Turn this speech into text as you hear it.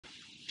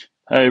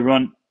Hey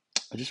everyone,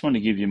 I just want to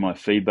give you my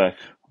feedback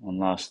on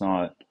last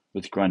night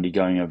with Grundy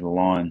going over the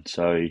line.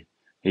 So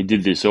he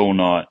did this all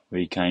night where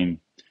he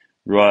came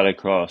right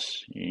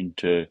across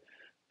into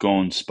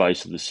Gawn's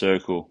space of the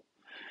circle.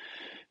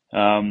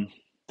 Um,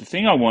 the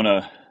thing I want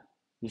to,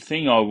 the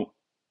thing I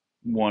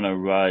want to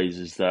raise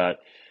is that,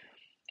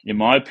 in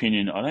my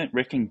opinion, I don't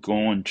reckon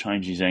Gawn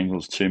changed his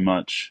angles too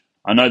much.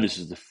 I know this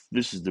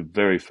is the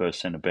very first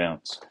centre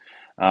bounce,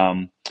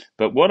 um,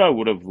 but what I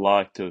would have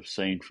liked to have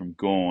seen from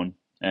Gawn,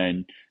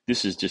 and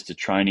this is just a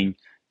training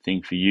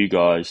thing for you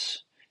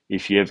guys,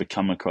 if you ever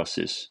come across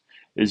this,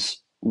 is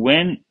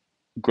when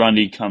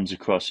Grundy comes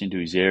across into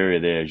his area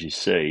there, as you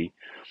see,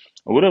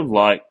 I would have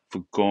liked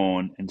for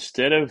Gawn,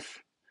 instead of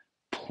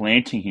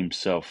planting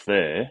himself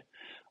there,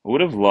 I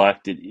would have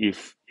liked it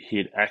if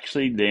he'd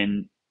actually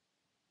then,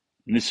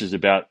 and this is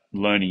about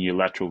learning your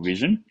lateral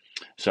vision,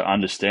 so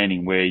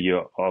understanding where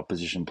your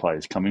opposition player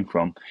is coming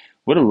from.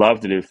 Would have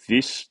loved it if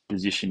this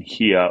position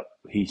here,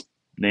 he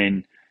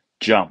then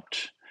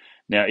jumped.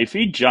 Now, if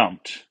he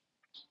jumped,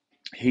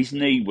 his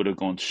knee would have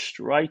gone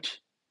straight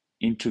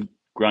into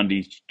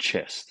Grundy's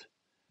chest.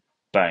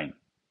 Bang.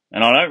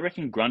 And I don't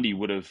reckon Grundy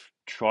would have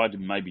tried to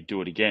maybe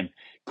do it again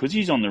because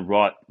he's on the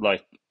right,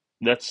 like,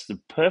 that's the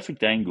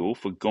perfect angle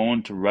for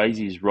Gawn to raise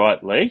his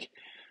right leg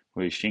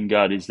where his shin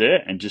guard is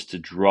there and just to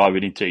drive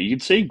it into. You can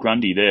see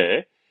Grundy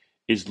there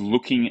is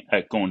looking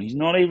at Gawn. He's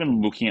not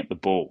even looking at the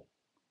ball,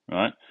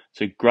 right?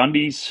 So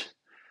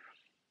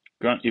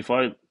if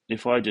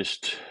I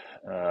just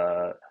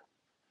uh,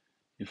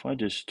 if I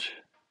just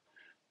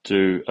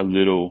do a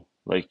little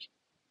like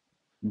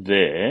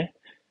there,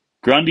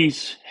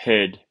 Grundy's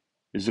head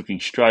is looking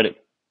straight at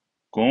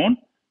Gawn.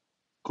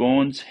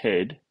 Gawn's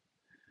head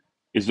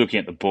is looking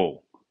at the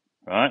ball,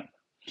 right?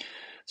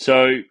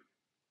 So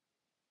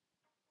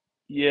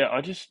yeah,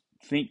 I just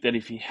think that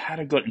if he had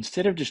a got,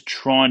 instead of just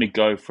trying to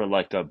go for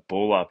like a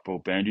ball up or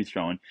boundary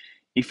throwing,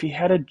 if he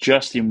had a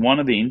just in one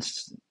of the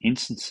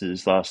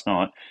instances last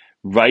night,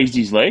 raised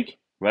his leg,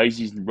 raised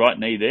his right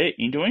knee there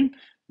into him,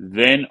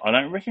 then I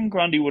don't reckon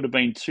Grundy would have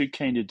been too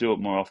keen to do it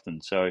more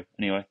often. So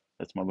anyway,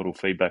 that's my little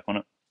feedback on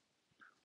it.